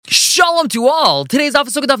Shalom to all! Today's daf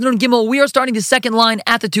is Sukkah daf Nun Gimel. We are starting the second line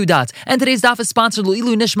at the two dots. And today's daf is sponsored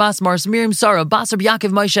Lu'ilu Nishmas Mars Miriam Sarah Basar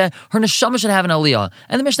Yaakov Moshe. Her neshama should have an aliyah.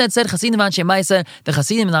 And the Mishnah said Chasidim Anshe Maisa, the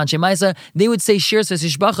Chasidim and Anshe Maisa, they would say shirs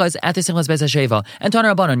v'sishbachas at the Simchas Beis HaSheva. And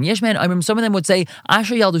Taner Rabbanon, Yeshman Imrim, some of them would say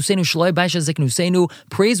Asher Yaldusenu Shloi Baisha Ziknusenu,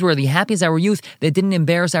 praiseworthy, happy is our youth that didn't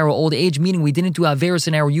embarrass our old age, meaning we didn't do averos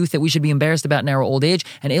in our youth that we should be embarrassed about in our old age.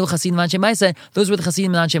 And El Chasidim Anshe Maisa, those were the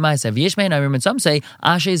Chasidim and Anshe Maisa. V'Yeshman Imrim, and some say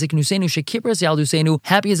Asher Ziknusenu Shekipras Yaldusenu,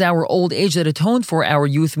 happy is our old age that atoned for our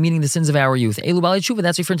youth, meaning the sins of our youth. Elu Balei Tshuva,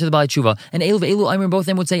 that's referring to the Balei Tshuva. And Elu ve'Elu Imrim, both of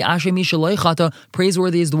them would say Asher Misha Loi Chata,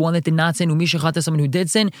 praiseworthy is the one that did not sin. Umisha Chata, someone who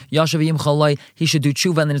did sin. Yashav Yim Chalai, he should do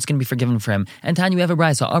tshuva and then it's going to be forgiven for him. And Tanya, we have a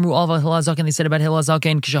brayso. Amru Alva Hillel Zaken, they said about Hillel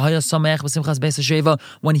Zaken, Kishahaya Samech B'Simchas Beis HaSheva,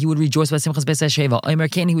 when he would rejoice by Simchas Beis HaSheva. Omer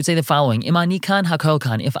Kain, he would say the following: Imani Kan Hakol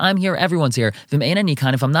Kan. If I'm here, everyone's here. V'Me'ena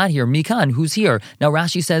Nikan. If I'm not here, Mikan, who's here? Now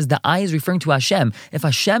Rashi says the I is referring to Hashem. If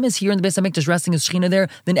Hashem is here in the Beis HaMikdash resting his Shechina there,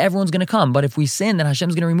 then everyone's going to come. But if we sin, then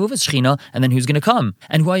Hashem's going to remove his Shechina, and then who's going to come?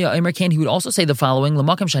 And Huaya Omer Kain, he would also say the following: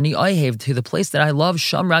 L'Makam Shani Oyev, to the place that I love,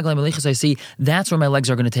 Sham Raglam Melichas I see, that's where my legs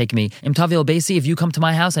are going to take me. Im Tavil Beisi, if you come to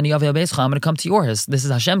my house, and Yavel Beischa, I'm going to come to your house. This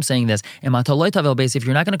is Hashem saying this. Im Atoloi Tavil Beisi, if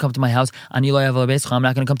you're not going to come to my house, and Yiloi Yavel Beischa, I'm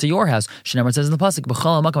not going to come to your house. Shneimar says in the pasuk,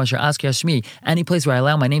 B'chal Makam Asher Ask Yashmi, any place where I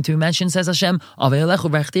allow my name to be mentioned, says Hashem, Avelechu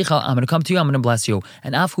V'Echticha, I'm going to come to you, I'm going to bless you.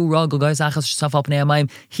 And Afhu Ra Gulgais Achas Shasaf Al Pnei Hamayim,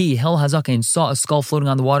 he Hel Hazaken saw a skull floating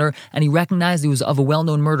on the water, and he recognized it was of a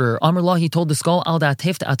well-known murderer. Amr Allah, he told the skull, Al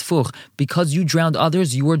Da'ateft Atfuch, because you drowned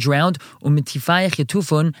others, you were drowned. Umitifayach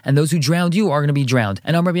Yatufun, and those who drowned you are going to be drowned.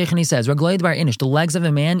 And Amr Rabbi Yechani says, Ragloid Bar Inish, the legs of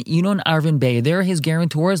a man, Inon Arvin Bey, they're his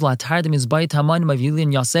guarantors, La Tardim is Bayit Haman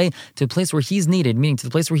Mavilian Yaseh, to the place where he's needed, meaning to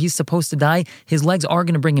the place where he's supposed to die, his legs are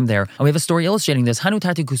going to bring him there. And we have a story illustrating this. Hanu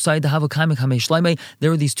Tati Kusai Dahavu Kamek Hamei Shleimei, there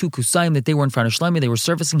were these two Kusaim that they were in front of Shleimei, they were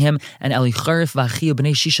servicing him, and Ali Charif Vachia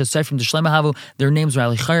B'nei Shisha Seifrim to Shleimei Havu, their names were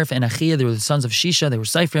Ali Charif and Achia, they were the sons of Shisha, they were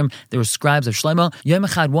Seifrim, they were scribes of Shleimei. Yom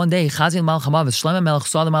Echad, one day, Chazil Malach Hamavis, Shleimei Melech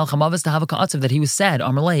saw the Malach Hamavis to have a Ka'atzav, that he was sad.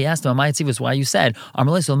 Amalei, he asked him, Amai Tzivus, why are you sad?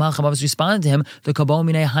 Amalei, so Malach Hamavis responded to him, the Kabal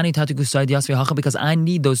Minei Hani Tati Kusai Diasvi Hacha, because I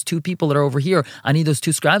need those two people that are over here, I need those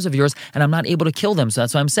two scribes of yours, and I'm not able to kill them, so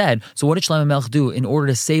that's why I'm sad. So what did Shlomo Melech do in order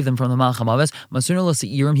to save them from the Malach Hamavis? Masuna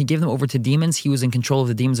L'Seirim, he gave them over to demons, he was in control of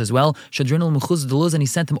the demons as well. Shadrin L'Mechuz de Luz, and he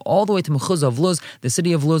sent them all the way to Mechuz of Luz, the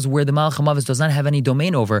city of Luz, where the Malach Hamavis does not have any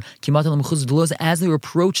domain over. Kimat L'Mechuz de Luz, as they were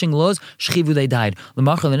approaching Luz, Shchivu, they died.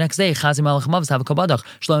 L'Machar, the next day, Chazi Malach Hamavis have a kabadach.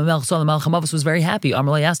 Shlomo Melech saw the Malach Hamavis was very happy.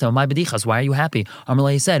 Amalei asked him, "My bedichas, why are you happy?"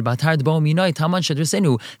 Amalei said, "Batar de Bo'am Yinoi Taman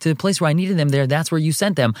Shadrisenu, to the place where I needed them there, that's where you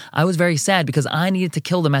sent them. I was very sad because I needed to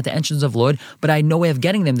kill them at the entrance of Lod, but I had no way of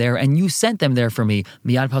getting them there, and you sent them there for me."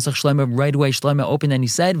 Miyad Pasach Shlomo, right away Shlomo opened and he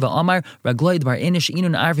said, "Va'amar Ragloid Bar Inish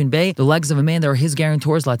Inun Arvin Bey, the legs of a man that are his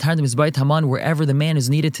guarantors, Latar de Mizbay Taman, wherever the man is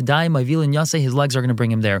needed to die, my Vil and Yaseh, his legs are going to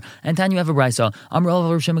bring him there." And Tanya, you have a brayso. Amr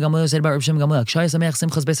Rav Shem Gamliel said about Rav Shem Gamliel, Kshai Samech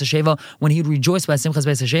Simchas Beis HaSheva, when he would rejoice by Simchas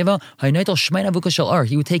Beis HaSheva, Haynoitel Shmein Avuka Shel Ar,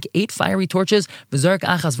 he would take 8 fiery torches, V'zark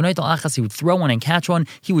Achas V'noitel Achas, he would throw one and catch one,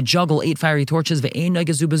 he would juggle 8 fiery torches, Ve'ein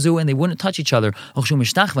Noigazu Bazu, and they wouldn't touch each other. Ochshu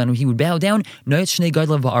Mishtachvan, when he would bow down, Noit Shnei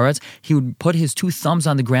Gadlav Va'aretz, he would put his 2 thumbs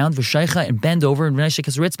on the ground, V'shaycha, and bend over, and V'neshek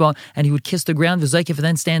Ritzba, and he would kiss the ground, V'zaykif, and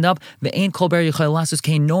then stand up, Ve'ein Kol Ber Yechai Lasus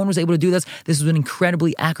Kain, no one was able to do this. This was an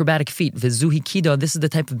incredibly acrobatic feat. V'zuhi Kida, this is the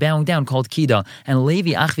type of bowing down called Kida. And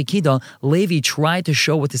Levi Achvi Kida, Levi tried to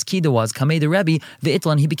show what this Kida was. Kamei the Rebbe,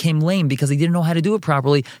 V'itlan, he became lame because he didn't know how to do it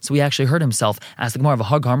properly, so he actually hurt himself. Asked the Gemara of a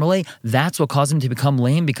Hag Harmalei, that's what caused him to become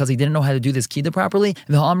lame because he didn't know how to do this Kida properly.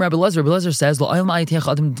 Rabbi Lezer says,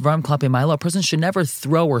 a person should never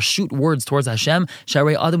throw or shoot words towards Hashem,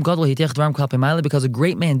 because a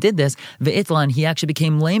great man did this. V'itlan, he actually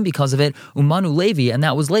became lame because of it. Umanu Levi, and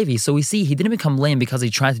that was Levi. So we see he didn't become lame because he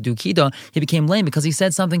tried to do Kida, he became lame because he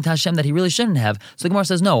said something to Hashem that he really shouldn't have. So the Gemara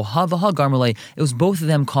says, no, Havaha Garmalei, it was both of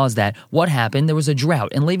them caused that. What happened? There was a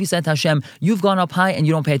drought, and Levi said to Hashem, you've gone up high and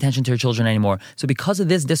you don't pay attention to your children anymore. So because of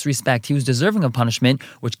this disrespect, he was deserving of punishment,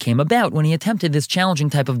 which came about when he attempted this challenging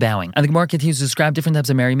type of bowing. And the Gemara continues to describe different types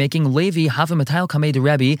of merrymaking. Levi, Havamatayel Kamei de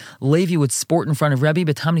Rebbe, Levi would sport in front of Rebbe,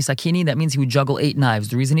 Betamni Sakini, that means he would juggle 8 knives.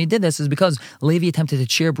 The reason he did this is because Levi attempted to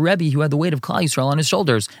cheer up Rebbe, who had the weight of Klal Yisrael on his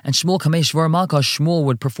shoulders. And Shmuel Kamei Shvar Malka, Shmuel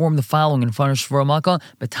would perform the following in front of Shvar Malka,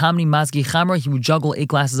 Betamni Mazgi Chamra, he would juggle 8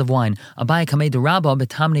 glasses of wine. Abai Kamei de Rabba,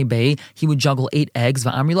 Betamni Bey, he would juggle 8 eggs.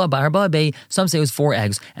 Va'amrila Ba'arba Bey, some say it was 4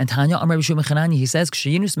 eggs. And Tanya Amar B'Shu Mechanani, he says,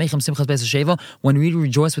 when we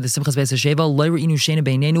rejoice with the Simchas Beis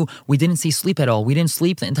HaSheva, we didn't see sleep at all. We didn't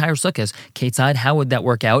sleep the entire Sukkot. Ketzad, how would that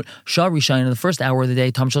work out? Shah Rishon, in the first hour of the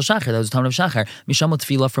day, Tam Shel Shachar, that was Tam of Shachar. Misham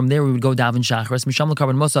Tefillah, from there we would go daven Shacharis. Misham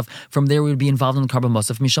Karban Musaf, from there we would be involved in the Karban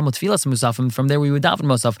Musaf. Misham Tefillas Musaf, from there there we would daven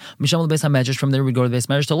Musaf. Misham Beis HaMedrash, from there we'd go to the Beis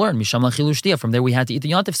HaMedrash to learn. Misham L'Chilu Shtia, from there we had to eat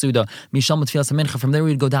the Yontif Suda. Misham L'Tfilas HaMincha, from there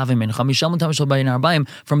we'd go daven Mincha. Misham L'Tamashal Bayin Arbayim,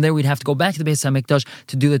 from there we'd have to go back to the Beis HaMikdash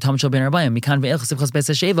to do the Tamashal Bayin Arbayim. Mikan Ve'elch Simchas Beis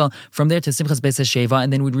HaSheva, from there to Simchas Beis HaSheva,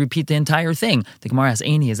 and then we'd repeat the entire thing. The Gemara asks,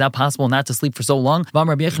 Aini, is that possible not to sleep for so long? Vam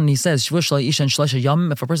Rabbi Yechon, he says, Shvu Shlai Isha and Shleisha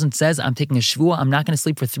Yamim, if a person says, I'm taking a Shvua, I'm not going to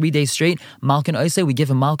sleep for 3 days straight, Malkin Oisei, we give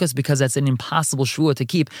him Malkus because that's an impossible Shvua to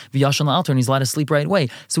keep. V'yashon La'alter, and he's allowed to sleep right away.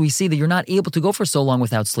 So we see that you're not able to go for so long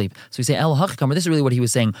without sleep. So we say, El Hachikamer, this is really what he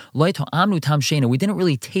was saying. Lo Amnu Tam Shena, we didn't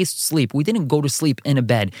really taste sleep. We didn't go to sleep in a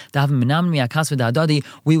bed.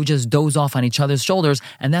 We would just doze off on each other's shoulders,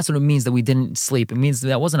 and that's what it means that we didn't sleep. It means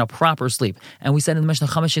that wasn't a proper sleep. And we said in the Mishnah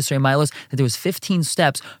Chamash Yisrei Milos that there was 15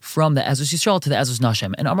 steps from the Ezus Yisrael to the Ezus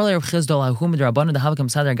Nashem. And Amalei Rav Chizda Lahum Rabbanan Dahavakam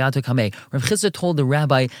Sadar Gato Kamei. Rav Chizda told the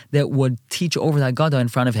rabbi that would teach over that Gada in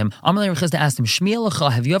front of him. Amalei Rav Chizda asked him, Shmi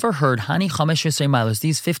Elacha, have you ever heard Hani Chamash Yisrei Milos,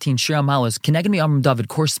 these 15 Shira Milos, Keneged Mi Amram David,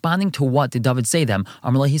 corresponding to what did David say them?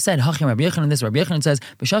 Amalei, he said, Hachim Rabbi Yechon, and this Rabbi Yechon says,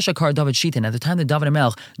 B'shasha Kar David Shitin, at the time that David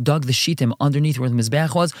HaMelech dug the Shitim underneath where the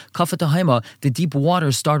Mizbeach was, Kafat Haima, the deep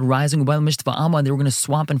waters started rising by the Mishtva Amma, and they were going to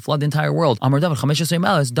swamp and flood the entire world. Amar David, Chamesh Yisrei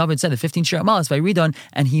Malas, David said the 15 Shira Malas by Redon,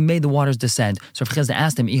 and he made the waters descend. So Rav Chizda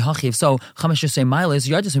asked him, Ihachi, if so, Chamesh Yisrei Malas,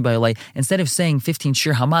 Yardis Mibayalei, instead of saying 15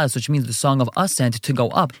 Shir HaMalas, which means the song of ascent to go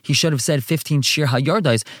up, he should have said 15 Shir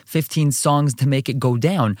HaYardais, 15 songs to make it go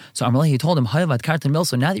down. So Amalei, he told him, Hayavad Kartan Mil,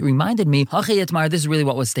 so now that you reminded me, Hachi Yitmar, this is really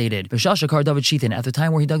what was stated. B'shasha Kar David Shitin, at the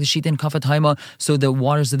time where he dug the Shitin, Kafat Haima, so the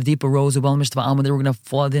waters of the deep arose, Ubal Mishtva Amma, they were going to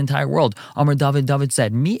flood the entire world. Amar David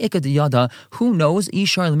said, Mi ikad yada, who knows?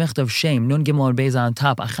 Ishar l'mechtav Shem, Nun Gimel and Beza on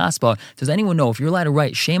top, Achaspa. Does anyone know if you're allowed to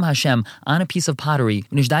write Shem Hashem on a piece of pottery?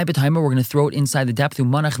 When Nishdai B'taimer, we're going to throw it inside the depth through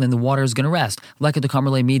Manach, and then the water is going to rest. Lekad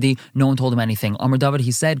Kamerle Midi, no one told him anything. Amar David,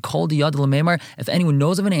 he said, Kol di yada l'meimar, if anyone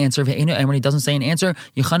knows of an answer, and when he doesn't say an answer,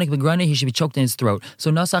 Yechanik Begrani, he should be choked in his throat.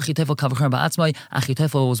 So Nasa Achitefel Kavachar Ba'atzmai,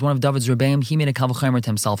 Achitefel was one of David's rebbeim, he made a Kavachar to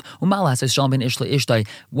himself. Umalas says Shalom ben Ishla Ishtai,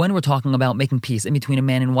 when we're talking about making peace in between a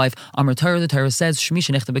man and wife, Amar Torah, the Torah says, Shmi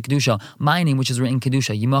Shenechta B'Kedusha, my name which is written in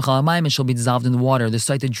Kedusha, Yimach Alamayim, it shall be dissolved in the water. The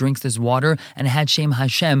site that drinks this water and had Shem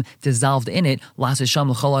Hashem dissolved in it, Las Hashem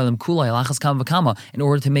L'chol Olam Kulai, Lachas Kam V'Kama, in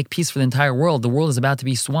order to make peace for the entire world. The world is about to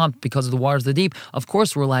be swamped because of the waters of the deep. Of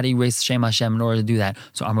course, we're allowed to erase Shem Hashem in order to do that.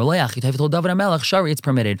 So Amar Leach, Yitayv told David HaMelech, Shari, it's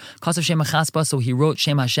permitted. Kasav Shem HaChaspa, so he wrote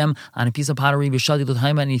Shem Hashem on a piece of pottery, V'shadi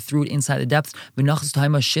L'Thaima, and he threw it inside the depths, V'nachas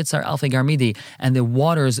L'Thaima Shitzar Alfei Garmidi, and the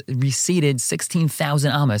waters receded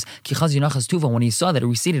 16,000 amas. Kichaz Yunachas Tuva, when he saw that it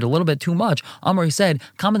receded a little bit too much, Amar, he said,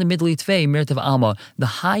 Kama the midli tvei mirtav alma. The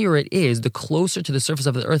higher it is, the closer to the surface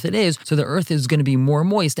of the earth it is, so the earth is going to be more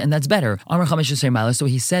moist, and that's better. Amar Chamesh Yisrei Malas, so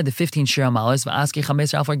he said the 15 Shira Malas, V'aski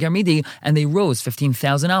Chamesh Alfar Garmidi, and they rose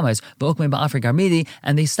 15,000 amas. V'okmei Ba'afar Garmidi,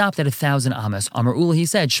 and they stopped at 1,000 amas. Amar Ula, he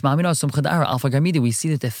said, Shma Mina Sum Chadara Alfar Garmidi, we see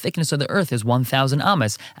that the thickness of the earth is 1,000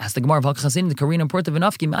 amas. Ask the Gemara, V'alchasin, the Korean port of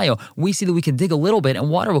Anafki Mayo, we see that we can dig a little bit and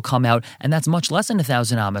water will come out, and that's much less than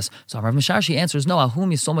 1,000 amas. So Rav Misharshi answers, no,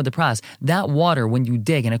 Ahum Yisoma de Pras. That water, when you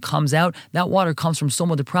dig and it comes out, that water comes from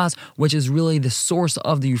Soma de Pras, which is really the source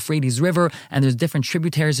of the Euphrates River, and there's different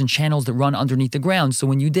tributaries and channels that run underneath the ground. So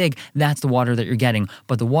when you dig, that's the water that you're getting.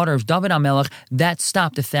 But the water of David HaMelech, that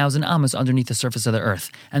stopped 1,000 amas underneath the surface of the earth.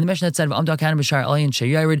 And the Mishnah said, the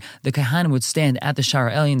Kahanim would stand at the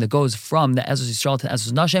Shara Elyon that goes from the Ezus Yisrael to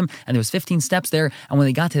Ezus Nashim, and there was 15 steps there, and when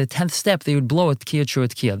they got to the 10th step, they would blow a Tkiyah Trua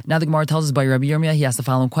Tkiyah. Now the Gemara tells us by Rabbi Yirmiyah, he asked the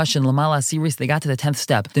following question, Lamala Asiris, they got to the 10th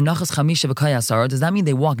step. The Nachas Chamisha V'Kayasar, does that mean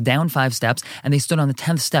they walked down 5 steps and they stood on the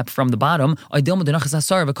 10th step from the bottom? Or Dilma the Nachas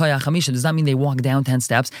Asar V'Kaya Chamisha, does that mean they walked down 10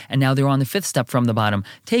 steps and now they're on the 5th step from the bottom?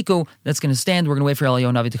 Teiko, that's going to stand, we're going to wait for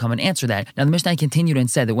Eliyahu Navi to come and answer that. Now the Mishnah continued and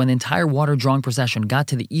said that when the entire water drawing procession got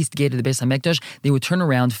to the east gate of the Beis HaMikdash, they would turn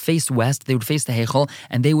around, face west, they would face the Heichal,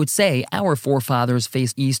 and they would say, our forefathers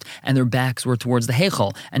faced east and their backs were towards the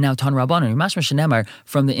Heichal. And now Tan Rabbanan, Mashma Shenemar,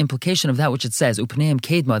 from the implication of that which it says, Upneim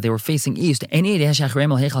Kedma, they were facing east.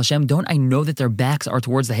 Don't I know that their backs are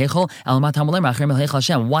towards the Heichal?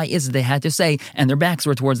 Why is it they had to say, and their backs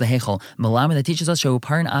were towards the Heichal? Malama, that teaches us,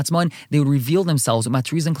 they would reveal themselves, and they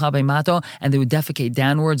would defecate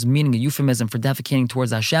downwards, meaning a euphemism for defecating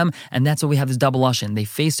towards Hashem, and that's what we have this double lashon. They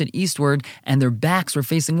faced it eastward, and their backs were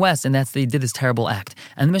facing west, and they did this terrible act.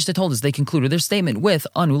 And the Mishnah told us, they concluded their statement with,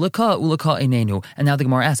 Anu ulaka einenu. And now the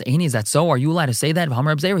Gemara asks, Eini, is that so? Are you allowed to say that?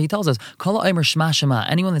 He tells us, Kala Omer Shema Shema.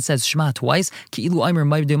 Anyone that says Shema twice, Ki'ilu Omer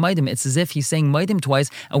Maidim Maidim, it's as if he's saying Maidim twice,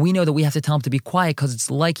 and we know that we have to tell him to be quiet because it's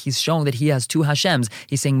like he's showing that he has 2 Hashems.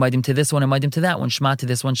 He's saying Maidim to this one and Maidim to that one, Shema to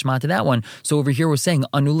this one, Shema to that one. So over here we're saying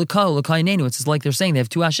Anu ulaka einenu. It's like they're saying they have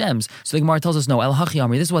 2 Hashems. So the Gemara tells us, no, El Hachi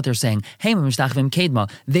Amri, this is what they're saying. Hey, Mishtachvim Kedma,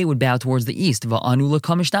 they would bow towards the east. Anu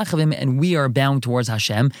ulaka Mechavim, and we are bound towards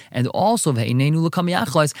Hashem, and also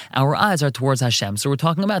our eyes are towards Hashem. So we're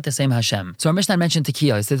talking about the same Hashem. So our Mishnah mentioned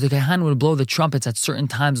Tekiah, that the Kohen would blow the trumpets at certain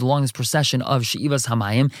times along this procession of She'ivas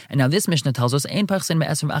Hamayim, and now this Mishnah tells us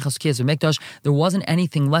there wasn't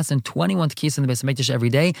anything less than 21 Tekiyas in the Beis HaMikdash every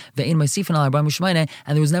day,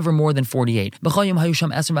 and there was never more than 48.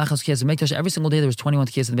 Every single day there was 21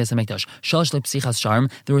 Tekiyas in the Beis HaMikdash.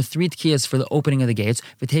 There were 3 Tekiyas for the opening of the gates,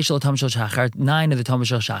 9 of the Tom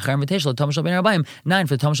Shel Shachar, and Tom Shel Ben Arbaim, 9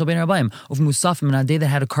 for the Tom Shel Ben Arbaim. Of Musaf, and on a day that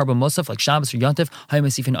had a carbon Musaf, like Shabbos or Yontif,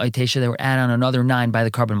 they would add on another 9 by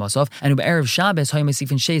the carbon Musaf, and Erev Shabbos,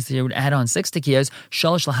 they would add on 6 Tekiyas,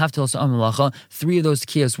 3 of those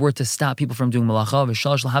Tekiyas were to stop people from doing Malacha,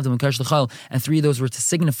 and 3 of those were to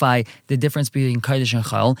signify the difference between Kodesh and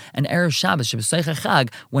Chol, and Erev Shabbos,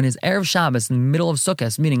 when is Erev Shabbos in the middle of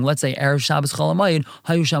Sukkot, meaning let's say Erev Shabbos Chol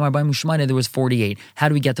Hamoed, there was 48. How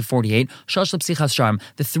do we get to 48?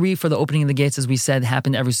 The 3 for the opening of the gates, as we said,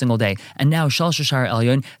 happened every single day. And now Shal Shashar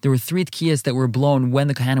Elyon, there were 3 Tekiyas that were blown when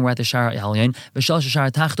the Kohanim were at the Shar Elyon, V'Shal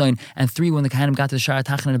Shashar Tachton, and 3 when the Kohanim got to the Shar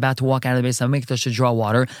Tachton and about to walk out of the Beis HaMikdash to draw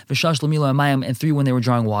water, V'Shal Shlamila Amayim, and 3 when they were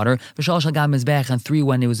drawing water, V'Shal Shagam Mizbeach, and 3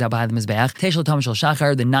 when it was by the Mizbeach, Teshel Tom Shel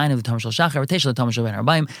Shachar, the 9 of the Tom Shel Shachar, Teshel Tom Shel Ben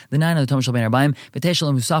Arbaim, the 9 of the Tom Shel Ben Arbaim,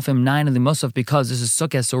 V'Teshel Musafim, 9 of the Musaf, because this is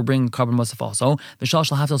Sukkah, so we're bringing carbon Musaf also, V'Shal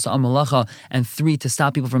Shal Haftel Sa'am Malacha, and 3 to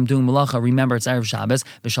stop people from doing Malacha, remember it's Erev Shabbos,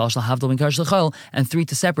 V'Shal Shal Havdol Ben Kodesh L'Chol, and 3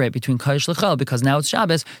 to separate between Kodesh L'Chol, because now it's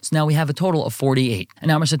Shabbos, so now we have a total of 48. And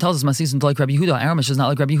now Mishnah tells us, Masis is like Rabbi Yehuda, our Mishnah is not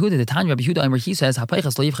like Rabbi Yehuda, the Tanya Rabbi Yehuda, where he says,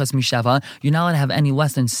 Hapaychas Lo Yivchas Mishava, you're not allowed to have any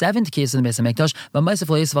less than 7 Tekiyas in the Beis HaMikdash, but Ma'aseh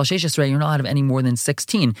Lo Yisrael Sheishes, you're not allowed to have any more than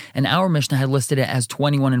 16. And our Mishnah had listed it as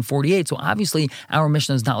 21 and 48, so obviously our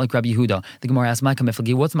Mishnah is not like Rabbi Yehuda. The Gemara asks, what's the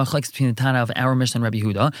machlekes between the Tana of our Mishnah and Rabbi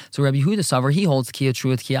Yehuda? So Rabbi Yehuda Savar, he holds Tekiah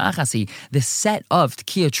Trua, Tekiah Achasi. The set of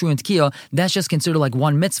Tekiah Trua and Tekiah, that's just considered like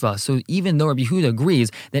one mitzvah. So even though Rabbi Yehuda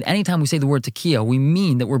agrees that anytime we say the word Tekiah, we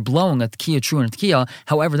mean that we're blowing a Tekiah Trua and Tekiah,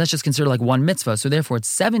 however, that's just considered like one mitzvah. So therefore it's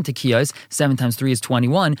 7 Tekiyahs, 7 times 3 is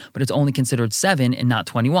 21, but it's only considered 7 and not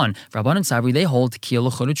 21. For Rabban and Sabri, they hold Tekiah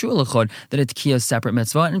L'chod and Trua L'chod, that a Tekiah is a separate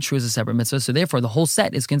mitzvah and Trua is a separate mitzvah. So therefore the whole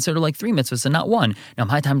set is considered like 3 mitzvahs and not 1. Now,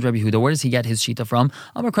 high times Rabbi Yehuda, where does he get his shita from?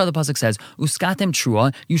 Amar Kra, the pasuk says, Uskatem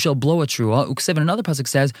Trua, you shall blow a Trua. Uksiv, another pasuk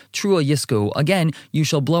says, Trua Yisku, again, you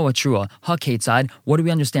shall blow a Trua. Ha Ketzad, what do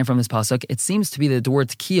we understand from this pasuk? It seems to be that the word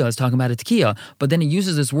Tekiah is talking about a Tekiah, but then he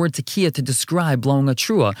uses this word Tekiah to describe blowing a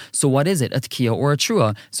Trua. So what is it, a Tekiah or a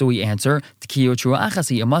Trua? So we answer, Tekiah or Trua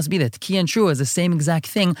Achasi. It must be that Tekiah and Trua is the same exact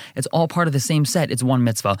thing. It's all part of the same set. It's one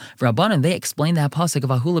mitzvah. For Rabbanan, they explain that pasuk of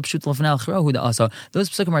Ahula Pshut L'Fnei L'Chrahu Da'asa. Those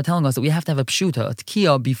pasukim are telling us that we have to have a Pshuta, a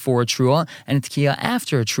Tekiah before a Trua, and a Tekiah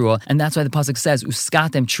after a Trua. And that's why the pasuk says,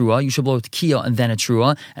 Uskatem Trua, you should blow a Tekiah and then a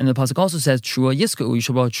Trua. And the pasuk also says, Trua Yisku, you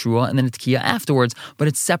should blow a Trua and then a Tekiah afterwards. But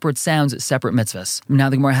it's separate sounds, separate mitzvahs. Now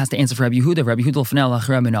the Gemara has to answer for Rabbi Yehuda. Rabbi Yehuda L'Fnei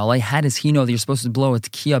L'Chrahu Minalei. How does he know that you're supposed to blow a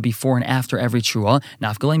Tekiah before and after every Trua?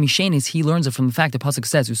 Now, if Galei Mishenis, he learns it from the fact the pasuk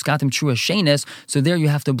says, Uskatem Trua Shenis. So there you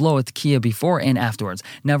have to blow a Tekiah before and afterwards.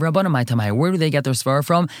 Now, Rabbanan Maitamai, where do they get their svara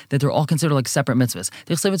from? That they're all considered like separate mitzvahs.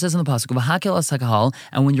 The Chesed says in the pasuk, "V'hakel asakahal,"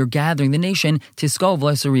 and when you're gathering the nation, tiskol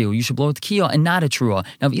v'leisariu, you should blow a tekiah and not a trua.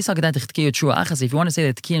 Now, if you want to say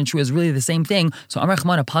that tekiah and trua is really the same thing, so Amar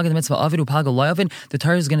Chmana paga the mitzvah avidu paga loyavin, the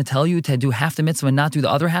Torah is going to tell you to do half the mitzvah and not do the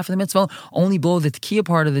other half of the mitzvah. Only blow the tekiah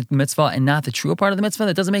part of the mitzvah and not the trua part of the mitzvah.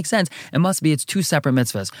 That doesn't make sense. It must be it's 2 separate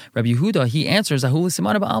mitzvahs. Rabbi Yehuda, he answers, "Ahuli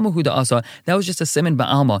simana ba'alma huda asa." That was just a siman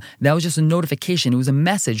ba'alma. That was just a notification. It was a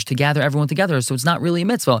message to gather everyone together. So it's not really a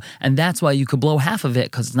mitzvah, and that's why you could blow half of it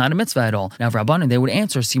because it's not a mitzvah at all. Now, for Rabbanan, they would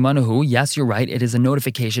answer, "Simanahu." Yes, you're right. It is a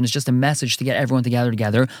notification. It's just a message to get everyone to gather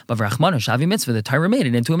together. But for Rachmana, Shavi mitzvah, the Torah made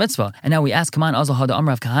it into a mitzvah. And now we ask, come on, Azal Hada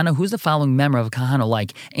Amrav Kahana, who's the following member of Kahana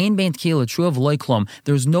like? Ein bein tekiah trua v'loy klum.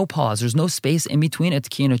 There's no pause. There's no space in between a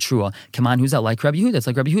tekiah and a trua. Come on, who's that like? Rabbi Yehuda. It's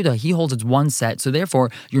like Rabbi Yehuda. He holds it's one set. So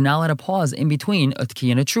therefore, you're not allowed to pause in between a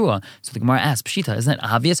tekiah and a trua. So the Gemara asks, Pshita, isn't that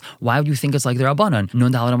obvious? Why would you think it's like the Rabbanan?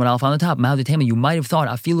 Nun dalad amad alf on the top. You might have thought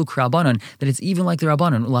afilu k'Rabbanan that it's even like the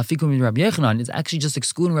Rabbanan. Lafikum Rabbi Yechanan. It's actually just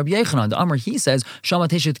excluding Rabbi Yechanan. The Amr, he says shama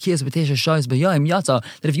tesha tekiyas b'tesha shayis b'yayim yatsa,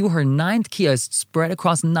 that if you heard 9 tekiyas spread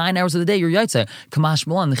across 9 hours of the day, you're yatsa. Kamash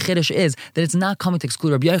malan. The chiddush is that it's not coming to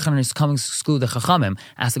exclude Rabbi Yechanan. It's coming to exclude the Chachamim.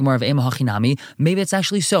 Ask the Gemara of Ema Hachinami. Maybe it's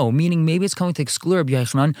actually so, meaning maybe it's coming to exclude Rabbi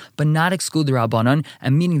Yechanan, but not exclude the Rabbanan,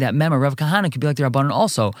 and meaning that Mema Rav Kahana could be like the Rabbanan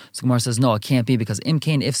also. So the Gemara says no, it can't be because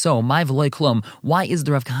Imkain. If so, my v'loy klum. Why is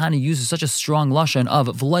the Rav Kahana uses such a strong lashon of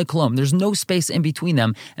v'loy klum? There's no space in between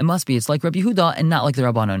them. It must be it's like Rabbi Yehuda and not like the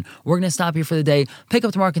Rabbanan. We're going to stop here for the day. Pick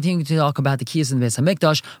up tomorrow, continue to talk about the keys in the Beis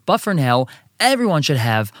HaMikdash. But for now, everyone should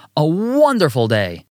have a wonderful day.